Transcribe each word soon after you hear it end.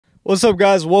What's up,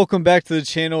 guys? Welcome back to the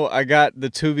channel. I got the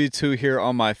 2v2 here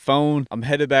on my phone. I'm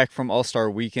headed back from All-Star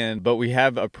Weekend, but we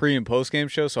have a pre and post game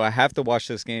show, so I have to watch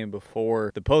this game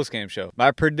before the post game show. My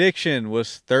prediction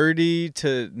was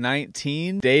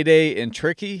 30-19 DaeDae and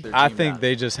Trickey. I think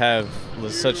they just have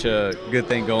such a good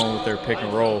thing going with their pick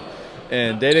and roll.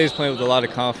 And DaeDae's playing with a lot of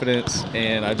confidence,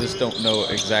 and I just don't know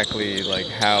exactly like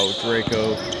how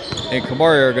Dreko and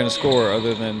Kamari are going to score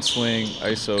other than swing,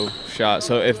 ISO, shot.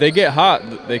 So if they get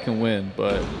hot, they can win.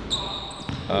 But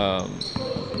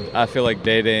I feel like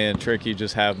DaeDae and Trickey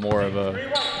just have more of a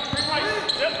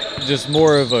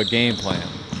game plan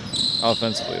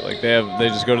offensively. Like they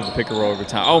just go to the pick and roll every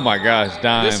time. Oh my gosh,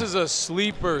 dime! This is a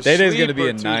sleeper. DaeDae's going to be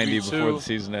a 2v2. 90 before the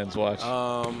season ends. Watch.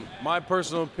 My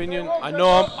personal opinion. I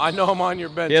know I'm on your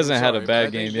bench. He hasn't had a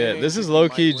bad game yet. This is low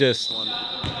key just.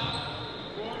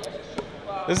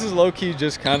 This is low key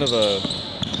just kind of a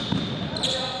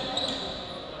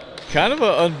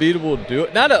unbeatable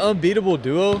duo. Not an unbeatable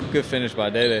duo. Good finish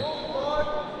by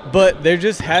DaeDae. But there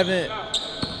just hasn't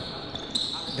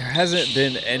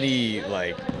been any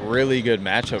like really good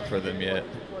matchup for them yet.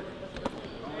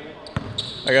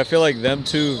 Like I feel like them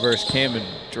two versus Cam and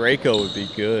Dreko would be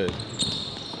good.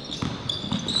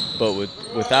 But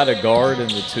without a guard in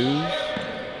the twos.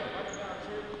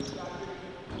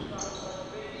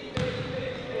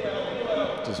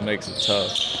 Just makes it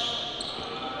tough.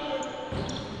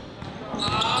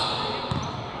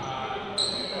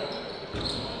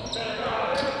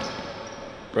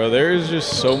 Bro, there is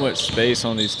just so much space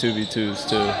on these 2v2s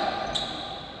too.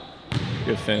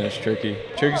 Good finish, Trickey.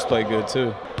 Trickey's played good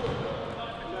too.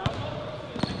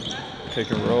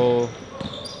 Pick and roll.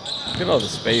 Look at all the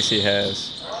space he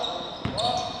has.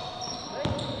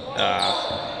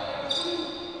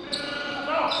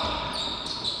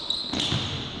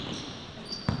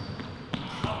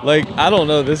 Like, I don't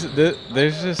know. There's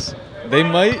just, they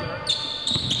might.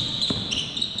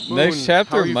 Next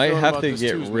chapter might have to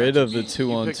get rid of the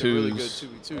 2-on-2s. Really good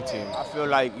 2v2 team. I feel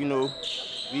like, you know,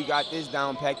 we got this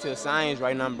down packed to a science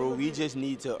right now, bro. We just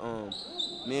need to,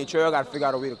 me and Trey got to figure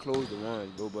out a way to close the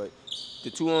ones, bro. But the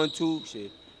 2-on-2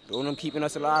 shit, bro, them keeping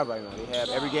us alive right now. They have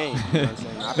every game. You know what I'm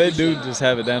saying? They do just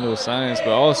have it down to a science, but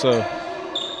also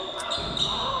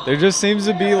there just seems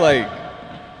to be like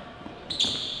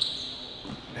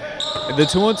the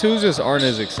 2-on-2s just aren't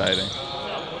as exciting.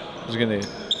 I'm just gonna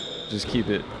just keep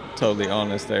it totally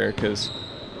honest there, because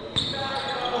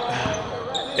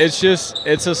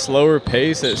it's a slower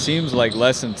pace. It seems like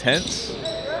less intense.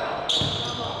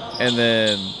 And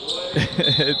then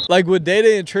like with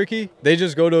DaeDae and Trickey, they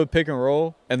just go to a pick and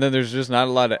roll, and then there's just not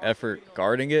a lot of effort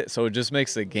guarding it, so it just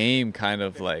makes the game kind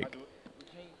of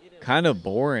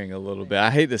boring a little bit.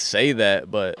 I hate to say that,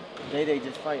 but DaeDae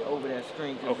just fight over that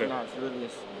screen because it's not really a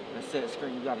set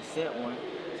screen. You got to set one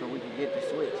so we can get the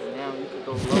switch. And now you can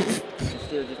go low and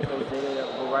still just throw DaeDae up,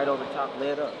 go right over top, lay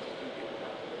it up.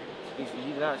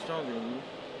 He's not stronger than you.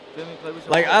 Feel me? Play with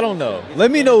some I don't know.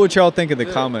 Let me know what y'all think in the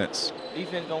comments.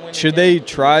 Should they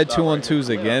try 2-on-2s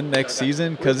again next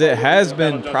season? Because it has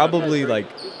been probably like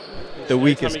the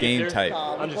weakest game type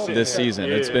this season.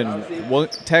 It's been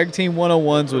tag team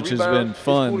 1-on-1s, which has been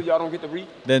fun.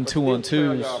 Then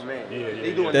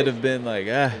 2-on-2s that have been like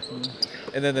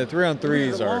and then the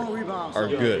 3-on-3s are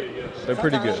good. They're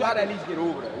pretty good.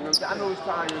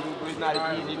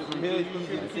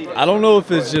 I don't know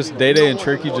if it's just DaeDae and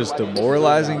Trickey just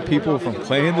demoralizing people from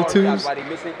playing the twos, but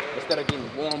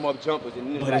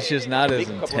it's just not as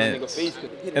intense.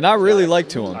 And I really like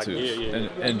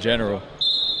 2-on-2s in general.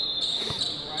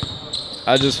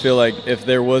 I just feel like if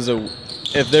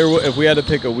we had to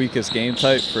pick a weakest game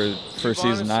type for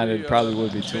season 9, it probably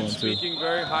would be 2-on-2. Speaking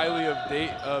very highly of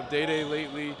DaeDae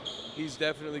lately. He's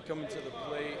definitely coming to the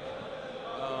plate.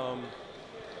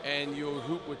 And you'll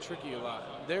hoop with Trickey a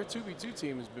lot. Their 2v2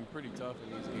 team has been pretty tough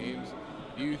in these games.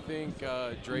 Do you think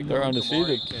Dreko and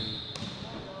Kamari can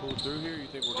pull through here? You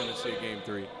think we're going to see a game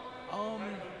 3?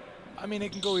 I mean,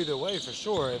 it can go either way for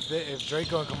sure. If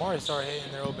Dreko and Kamari start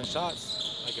hitting their open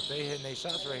shots, like if they hitting their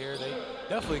shots right here, they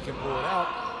definitely can pull it out.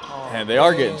 And they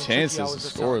are getting chances to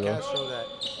score though. That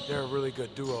they're a really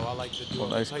good duo. I like the duo.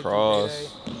 Nice cross.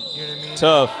 You know what I mean?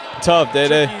 Tough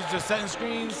DaeDae. He's just setting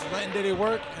screens, letting DaeDae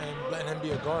work, and letting him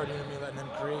be a guard. You know what I mean? Letting him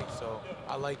create. So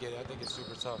I like it. I think it's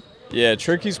super tough. Yeah,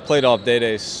 Trickey's played off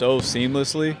DaeDae so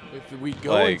seamlessly. If we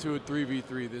go into a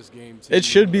 3v3 this game, it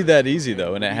should be that easy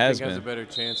though, and it has been. Has a better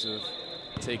chance of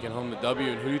taking home the W,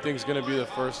 and who do you think is going to be the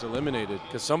first eliminated?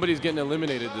 Because somebody's getting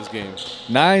eliminated this game.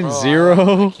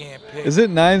 9-0? Is it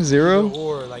 9-0?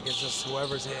 Or like it's just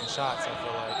whoever's hitting shots. I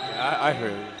feel like. I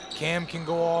heard. Cam can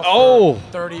go off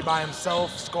 30 by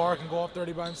himself. Scar can go off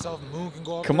 30 by himself. Moon can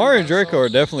go off. Kamari and Dreko are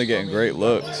definitely getting great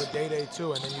looks. With DaeDae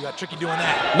too, and then you got Trickey doing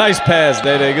that. Nice pass,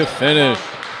 DaeDae. Good finish.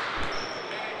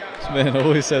 This man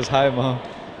always says hi, Mom.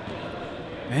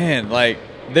 Man, like,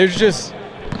 there's just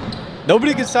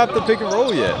nobody can stop the pick and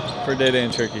roll yet for DaeDae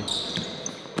and Trickey.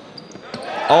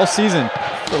 All season.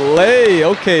 Filet.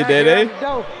 Okay, DaeDae.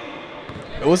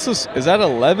 What's this? Is that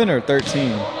 11 or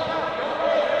 13?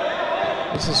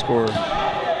 What's the score?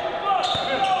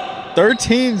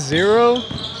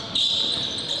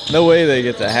 13-0? No way they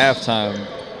get to halftime.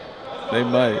 They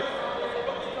might.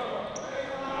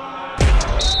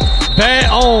 Bang.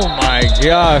 Oh my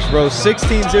gosh, bro.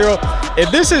 16-0. If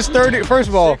this is 30, first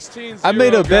of all, I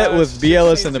made a bet with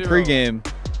BLS in the pregame.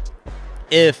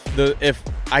 If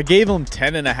I gave him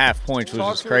 10.5 points, which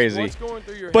is crazy,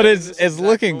 but it's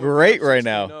looking great right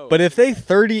now. But if they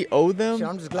 30-0 them,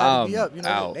 I'm just glad to be up. You know,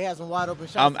 out. they had some wide open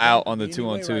shots. I'm out on the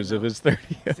 2-on-2s if it's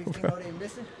 30-0, bro.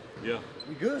 Yeah.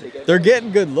 We good. They're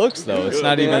getting good looks though. It's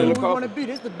not even. We want to be.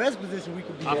 This is the best position we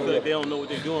could be. I feel like they don't know what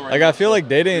they're doing right Like now. I feel like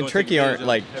DaeDae and Trickey aren't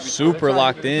like super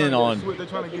locked in on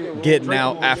getting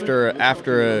out after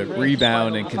a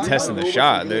rebound and contesting the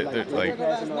shot. They're like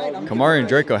Kamari and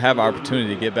Dreko have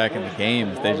opportunity to get back in the game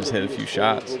if they just hit a few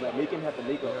shots.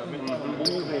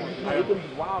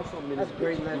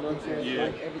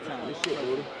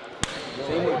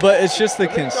 But it's just the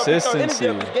consistency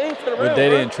with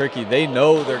DaeDae and Trickey. They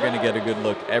know they're going to get a good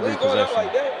look every possession. Come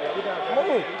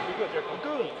on. We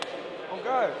good. On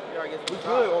God. We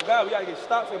good. On God. We got to get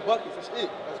stops and buckets. That's it.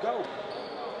 Let's go.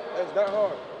 That's that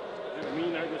hard. I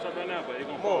mean, not gonna stop right now, but it's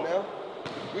gonna Come on, man.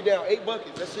 We down 8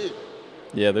 buckets. That's it.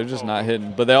 Yeah, they're just not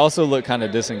hitting. But they also look kind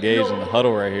of disengaged in the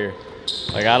huddle right here.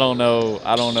 Like, I don't know.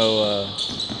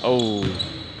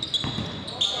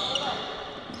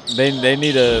 They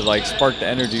need to, like, spark the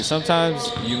energy.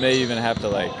 Sometimes you may even have to,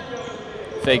 like,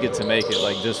 fake it to make it.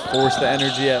 Like, just force the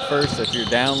energy at first if you're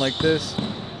down like this.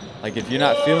 Like, if you're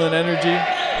not feeling energy.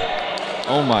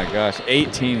 Oh, my gosh.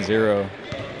 18-0.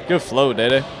 Good flow,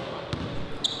 DaeDae.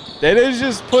 DaeDae's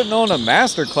just putting on a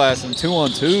masterclass in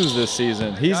 2-on-2s this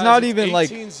season. He's Guys, not even, like.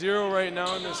 18-0 right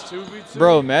now in this 2v2.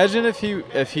 Bro, imagine if he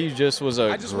just was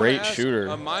a great shooter.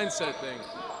 A mindset thing.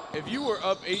 If you were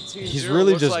up 18-0, he's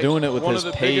really just like doing it with his pace.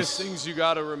 One of the biggest things you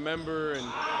got to remember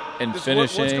and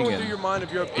finishing. What's going through your mind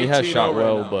if you're up 18-0 he has shot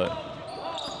well, right but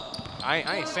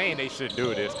I ain't saying they should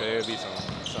do this because it'll be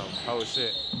some whole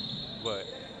shit. But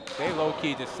they low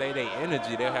key just say they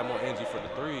energy, they'll have more energy for the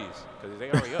threes because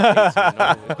they already up 18.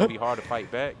 It's gonna be hard to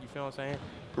fight back. You feel what I'm saying?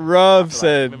 Rob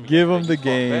said, "Give them the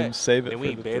game, save it and for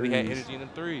we the barely threes." had energy in the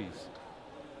threes.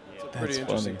 It's a pretty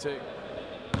interesting take.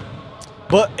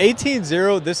 But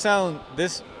 18-0,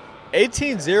 this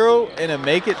 18-0 in a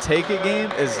make-it-take-it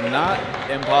game is not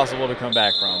impossible to come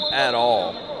back from at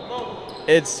all.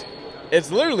 It's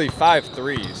literally 5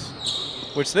 threes,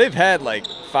 which they've had like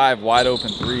 5 wide-open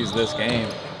threes this game.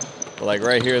 But like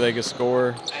right here, they could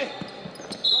score. Man,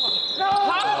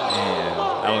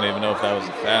 I don't even know if that was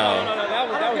a foul. No, that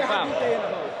was a foul.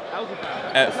 That was a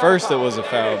foul. At first, it was a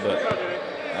foul, but I don't know.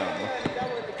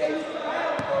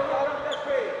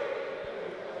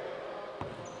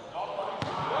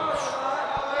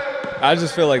 I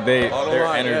just feel like their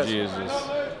energy is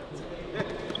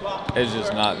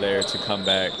just not there to come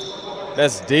back.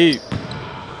 That's deep.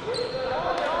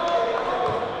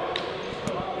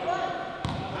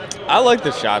 I like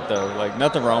the shot though. Like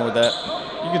nothing wrong with that.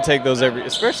 You can take those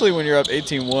especially when you're up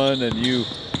 18-1 and you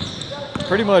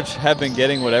pretty much have been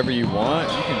getting whatever you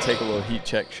want. You can take a little heat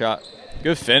check shot.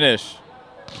 Good finish.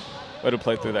 Way to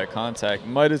play through that contact.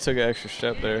 Might have took an extra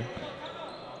step there.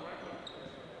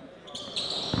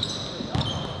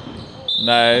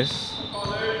 Nice.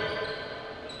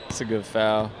 That's a good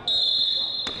foul.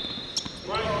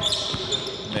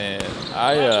 Man,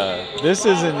 this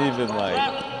isn't even like.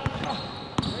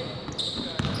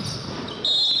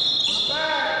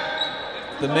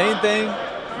 The main thing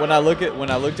when I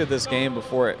looked at this game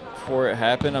before it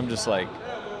happened, I'm just like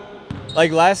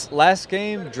last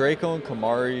game, Dreko and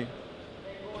Kamari,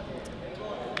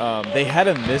 they had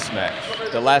a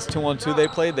mismatch. The last 2-on-2 they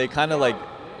played, they kind of like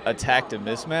attacked a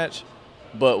mismatch.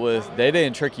 But with DaeDae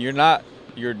and Trickey, you're not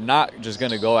just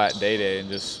gonna go at DaeDae and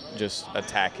just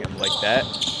attack him like that.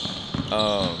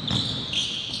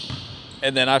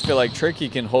 And then I feel like Trickey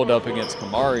can hold up against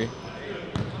Kamari.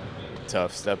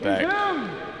 Tough step back.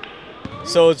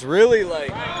 So it's really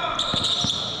like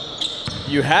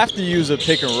you have to use a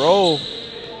pick and roll.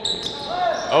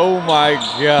 Oh my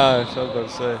gosh, I was about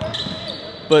to say.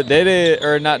 But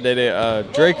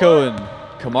Dreko and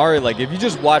Kamari, like if you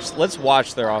just watch, let's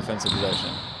watch their offensive possession.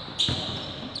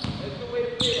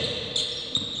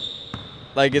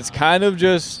 Like, it's kind of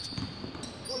just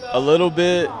a little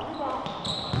bit.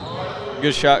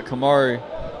 Good shot, Kamari.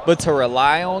 But to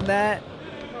rely on that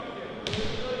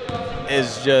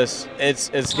is just, it's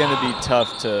going to be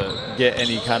tough to get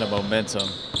any kind of momentum.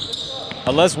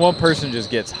 Unless one person just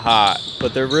gets hot.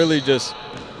 But they're really just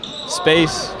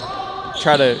space,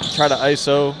 try to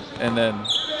ISO, and then,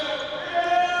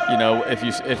 you know, if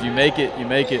you make it, you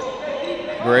make it.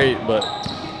 Great, but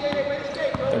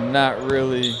they're not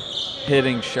really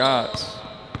hitting shots.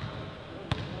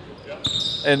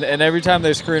 And every time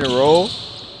they screen a roll,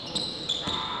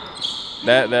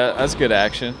 that's good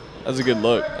action. That's a good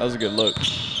look. That was a good look.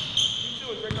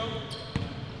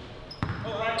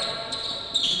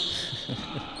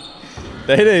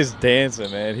 DaeDae's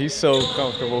dancing, man. He's so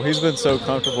comfortable. He's been so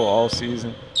comfortable all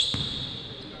season.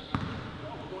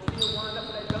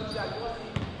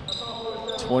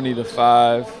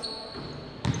 20-5.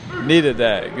 Needed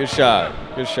that. Good shot.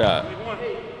 Good shot.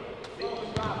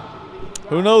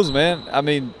 Who knows, man? I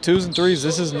mean, 2s and 3s,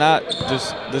 this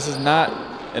is not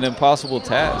an impossible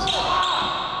task.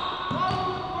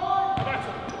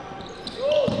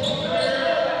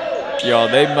 Y'all,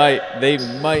 they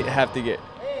might have to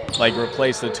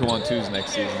replace the 2-on-2s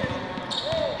next season.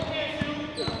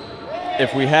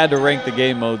 If we had to rank the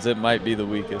game modes, it might be the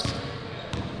weakest.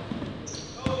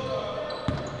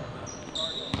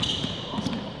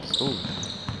 Ooh.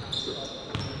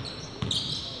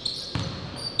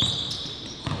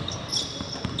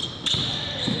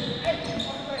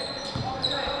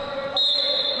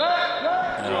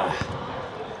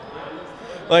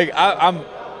 Like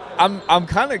I'm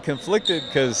kind of conflicted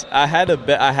because I have a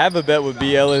bet with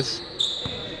B. Ellis,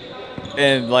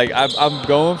 and like I'm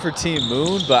going for Team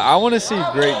Moon, but I want to see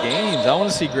great games. I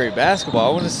want to see great basketball.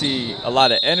 I want to see a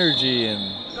lot of energy and,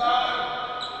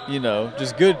 you know,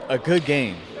 just a good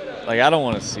game. Like, I don't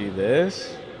want to see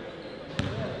this.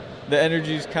 The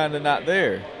energy's kind of not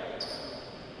there.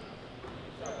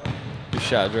 Good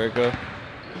shot, Dreko.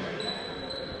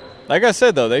 Like I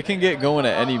said, though, they can get going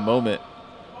at any moment.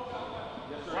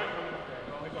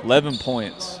 11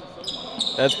 points.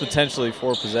 That's potentially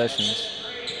 4 possessions.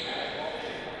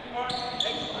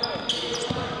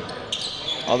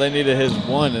 All they need to hit is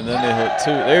 1, and then they hit 2.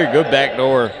 There you go,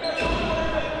 backdoor.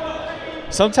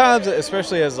 Sometimes,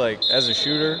 especially as a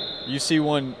shooter, you see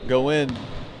one go in,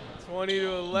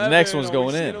 20-11. the next one's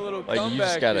going in. Like, you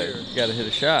just gotta hit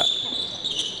a shot.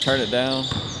 Turn it down.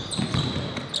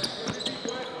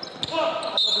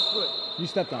 You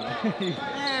stepped on it.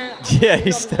 Yeah,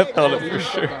 he stepped on it for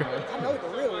sure. I know what the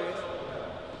real is.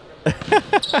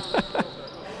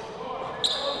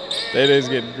 DaeDae's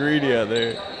getting greedy out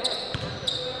there.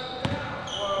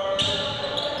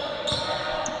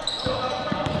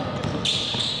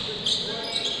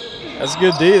 That's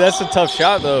good D. That's a tough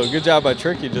shot, though. Good job by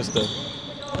Trickey just to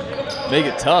make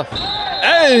it tough.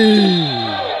 Hey!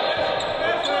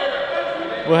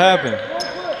 What happened?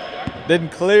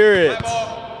 Didn't clear it.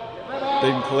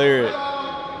 Didn't clear it.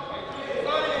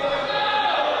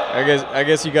 I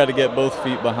guess you got to get both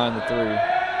feet behind the 3.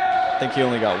 I think he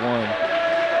only got 1.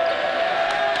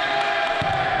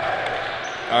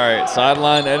 All right,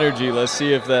 sideline energy. Let's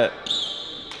see if that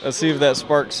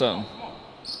sparks something.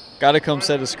 Got to come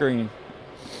set a screen.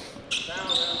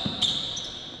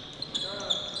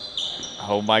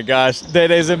 Oh my gosh,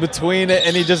 DaeDae's in between it,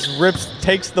 and he just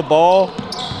takes the ball.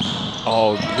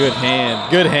 Oh, good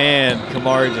hand, good hand.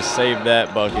 Kamari just saved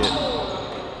that bucket.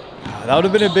 That would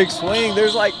have been a big swing. They're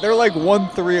like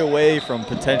 1-3 away from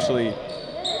potentially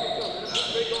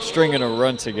stringing a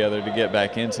run together to get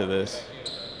back into this.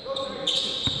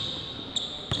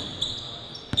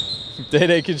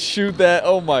 DaeDae can shoot that.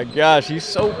 Oh my gosh, he's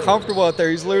so comfortable out there.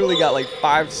 He's literally got like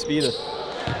 5 speed of.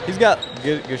 He's got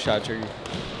good shot, Trickey.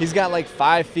 He's got like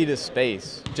 5 feet of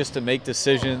space just to make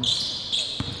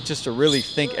decisions, just to really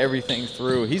think everything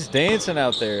through. He's dancing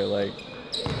out there like.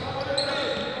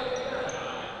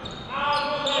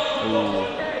 Ooh.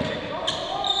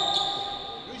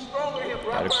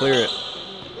 Gotta clear it.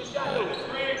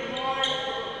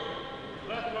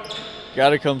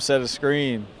 Gotta come set a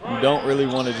screen. You don't really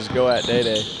want to just go at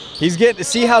DaeDae. He's getting to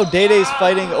see how DaeDae's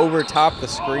fighting over top the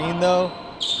screen though.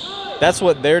 That's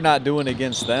what they're not doing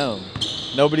against them.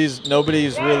 Nobody's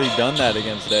really done that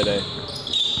against DaeDae.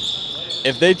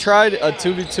 If they tried a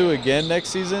 2v2 again next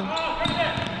season,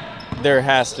 there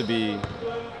has to be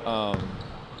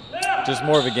just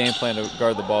more of a game plan to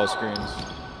guard the ball screens.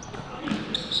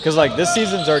 Because like this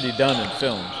season's already done and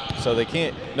filmed, so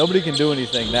nobody can do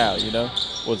anything now, you know?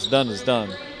 What's done is done.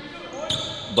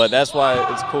 But that's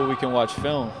why it's cool we can watch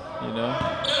film, you know?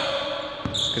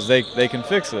 Because they can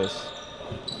fix this.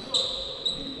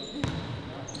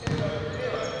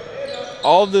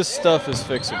 All this stuff is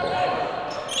fixable.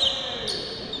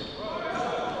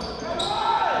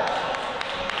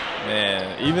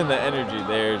 Man, even the energy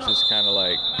there is just kind of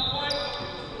like,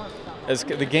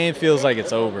 the game feels like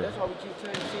it's over.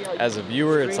 As a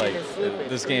viewer, it's like,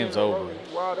 this game's over.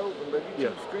 Wide open, but if you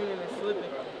keep screening and slipping,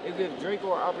 it gives Dreko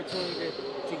an opportunity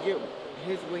to get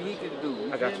what he can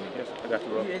do. I got you. Yes, I got you,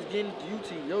 bro. It's getting you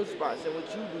to your spots and what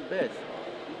you do best.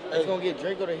 It's gonna get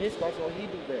Dreko to his spots what he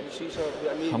do best.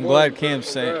 I'm glad Cam's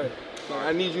saying.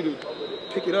 I need you to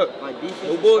pick it up. Like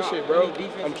no bullshit, bro.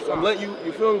 I'm letting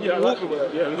you feel me?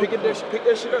 Yeah, pick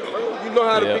that shit up, bro. You know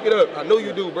how to pick it up. I know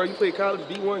you do, bro. You play college,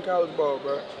 D1 college ball,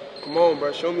 bro. Come on,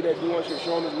 bro. Show me that D1 shit.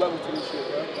 Show him his level to this shit,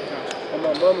 bro. On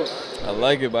my mama. I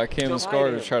like it by Cam and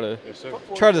Scar to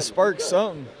try to spark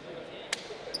something.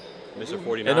 Mr.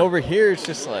 49. And over here, it's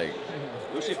just like,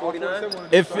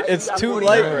 if it's too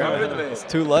light right now. It's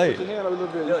too light.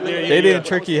 DaeDae and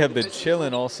Trickey have been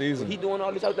chilling all season. He doing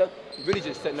all this out there, really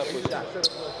just setting up for a shot.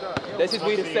 That's his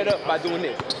way to set up by doing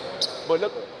this. But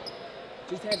look,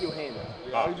 just have your hand up.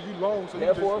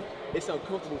 Therefore, it's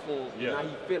uncomfortable for him. Yeah. Now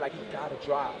he feel like he gotta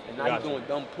drive. And now he's doing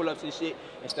dumb pull-ups and shit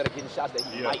instead of getting shots that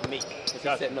he might make. He's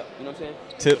setting up. You know what I'm saying?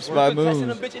 Tips by moves.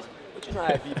 Them bitches, but you know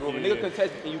how it be, bro. When nigga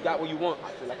contest and you got what you want,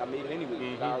 I feel like I made it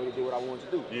anyway. I already did what I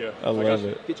wanted to do. Yeah. I love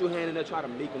it. Get your hand in there, try to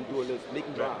make him do a little, make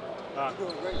him drive.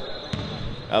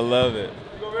 I love it.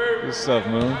 Good stuff,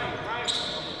 Moon.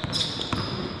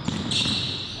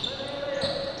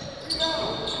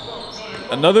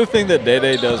 Another thing that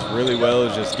DaeDae does really well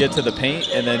is just get to the paint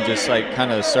and then just like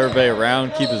kind of survey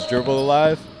around, keep his dribble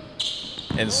alive,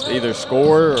 and either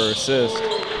score or assist.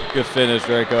 Good finish,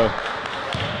 Dreko.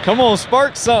 Come on,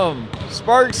 spark some.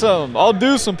 Spark some. I'll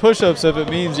do some push-ups if it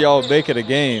means y'all make it a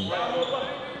game.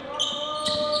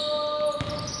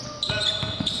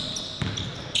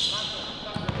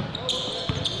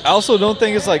 I also don't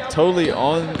think it's like totally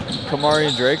on Kamari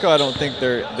and Dreko. I don't think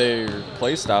their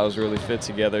play styles really fit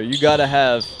together. You got to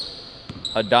have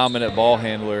a dominant ball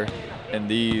handler in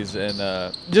these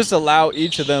and just allow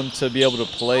each of them to be able to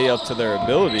play up to their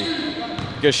ability.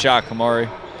 Good shot, Kamari.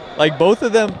 Like both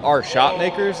of them are shot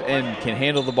makers and can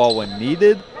handle the ball when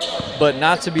needed, but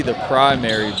not to be the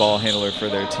primary ball handler for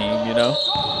their team, you know?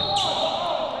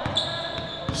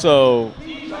 So,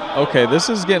 okay, this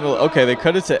is getting, okay, they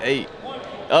cut it to 8.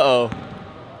 Uh-oh.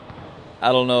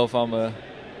 I don't know if I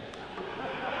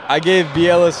gave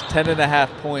Bielis 10.5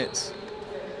 points.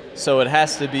 So it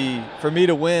has to be, for me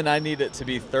to win, I need it to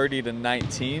be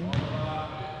 30-19.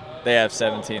 They have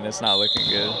 17. It's not looking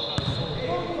good.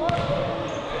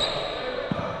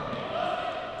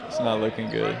 It's not looking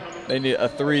good. They need a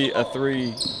 3. A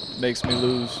 3 makes me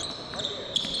lose.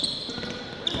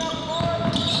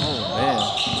 Oh, man.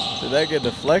 Did that get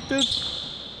deflected?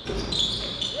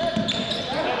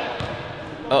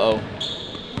 Uh-oh.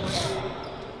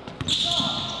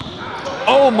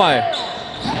 Oh, my.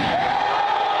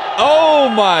 Oh,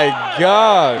 my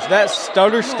gosh. That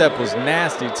stutter step was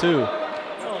nasty, too.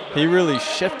 He really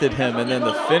shifted him, and then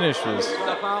the finish was...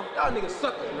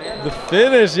 The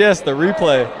finish, yes, the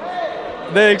replay.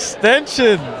 The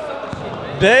extension.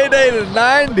 DaeDae to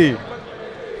 90.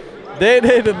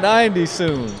 DaeDae to 90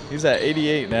 soon. He's at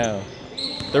 88 now.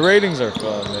 The ratings are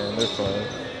fun, man. They're fun.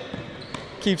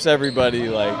 Keeps everybody,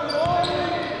 like...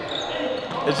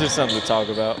 It's just something to talk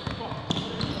about.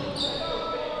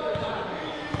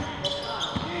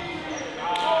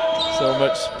 So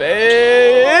much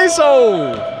space.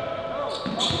 Oh!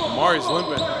 Kamari's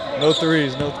limping. No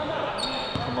threes. No.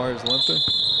 Kamari's limping.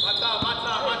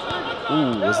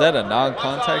 Ooh, was that a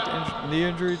non-contact knee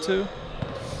injury too?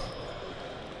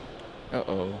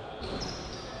 Uh-oh.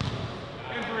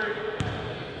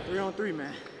 3-on-3,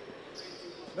 man.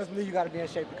 Doesn't mean you got to be in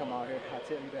shape to come out here. I'll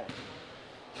tell you that.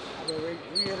 I've been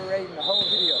reiterating the whole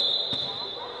video.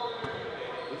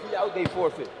 If he out, they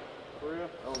forfeit. For real?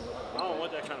 I don't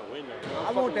want that kind of win though.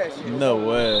 I want that shit. No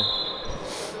way.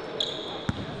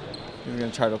 He's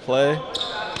gonna try to play.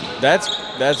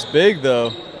 That's big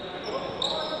though.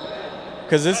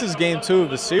 Because this is game 2 of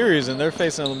the series and they're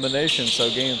facing elimination, so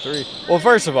game 3. Well,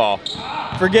 first of all,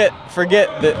 forget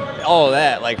that all of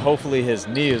that. Like, hopefully his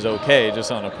knee is okay, just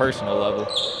on a personal level.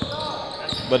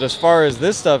 But as far as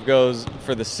this stuff goes,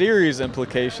 for the series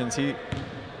implications,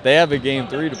 they have a game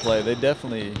 3 to play. They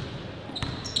definitely.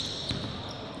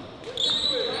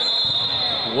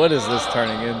 What is this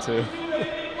turning into?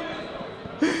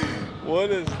 What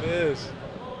is this?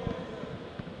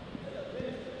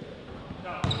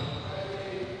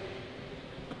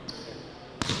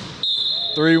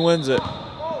 Three wins it.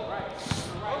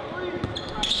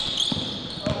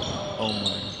 Oh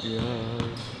my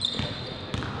gosh.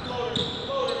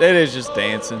 That is just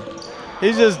dancing.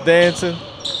 He's just dancing.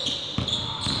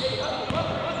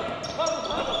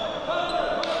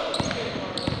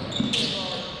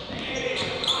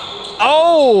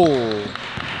 Oh!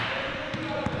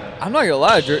 I'm not gonna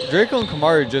lie, Dreko and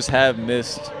Kamari just have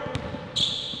missed.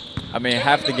 I mean,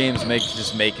 half the game's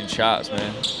just making shots,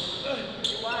 man.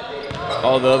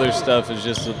 All the other stuff is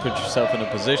just to put yourself in a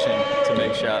position to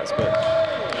make shots.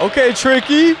 But okay,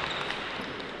 Trickey.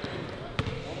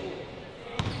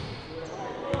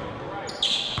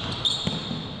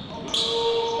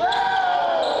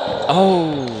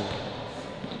 Oh.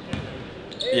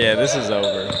 Yeah, this is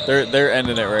over. They're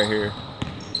ending it right here.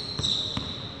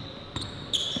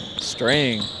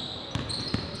 String.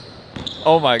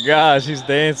 Oh my gosh, he's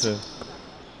dancing.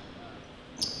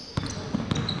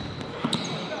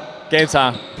 Game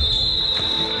time.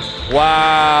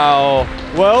 Wow.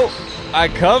 Well, I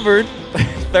covered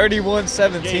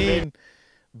 31-17,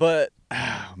 but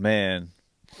oh, man.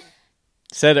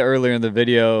 Said it earlier in the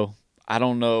video. I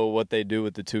don't know what they do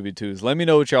with the 2v2s. Let me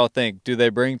know what y'all think. Do they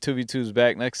bring 2v2s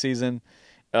back next season?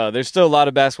 There's still a lot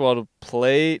of basketball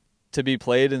to be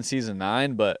played in season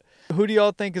 9, but who do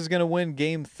y'all think is going to win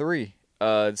game 3?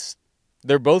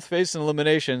 They're both facing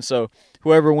elimination, so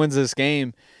whoever wins this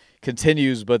game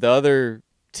continues, but the other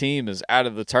team is out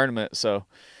of the tournament. So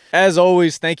as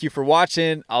always, thank you for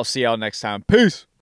watching. I'll see y'all next time. Peace.